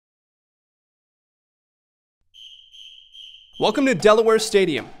Welcome to Delaware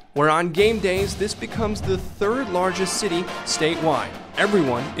Stadium, where on game days this becomes the third largest city statewide.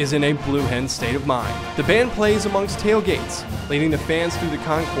 Everyone is in a Blue Hens state of mind. The band plays amongst tailgates, leading the fans through the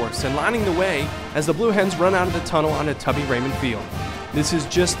concourse and lining the way as the Blue Hens run out of the tunnel onto Tubby Raymond Field. This is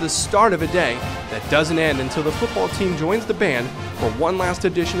just the start of a day that doesn't end until the football team joins the band for one last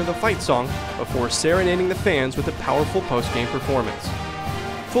edition of the fight song before serenading the fans with a powerful post-game performance.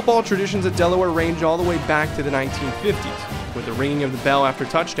 Football traditions at Delaware range all the way back to the 1950s, with the ringing of the bell after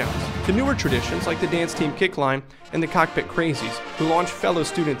touchdowns, to newer traditions like the dance team kick line and the cockpit crazies, who launch fellow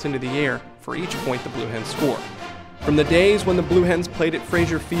students into the air for each point the Blue Hens score. From the days when the Blue Hens played at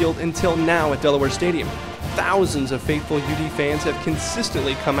Frazier Field until now at Delaware Stadium, thousands of faithful UD fans have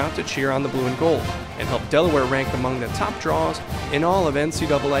consistently come out to cheer on the blue and gold and help Delaware rank among the top draws in all of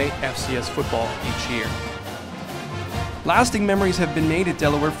NCAA FCS football each year. Lasting memories have been made at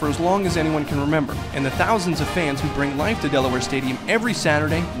Delaware for as long as anyone can remember, and the thousands of fans who bring life to Delaware Stadium every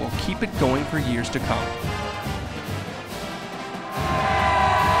Saturday will keep it going for years to come.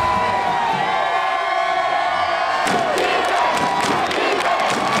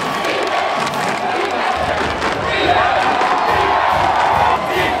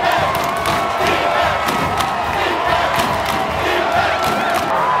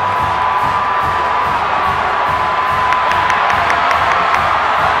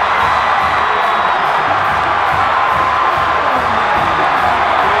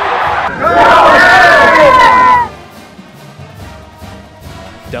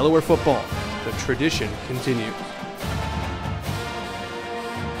 Delaware football, the tradition continues.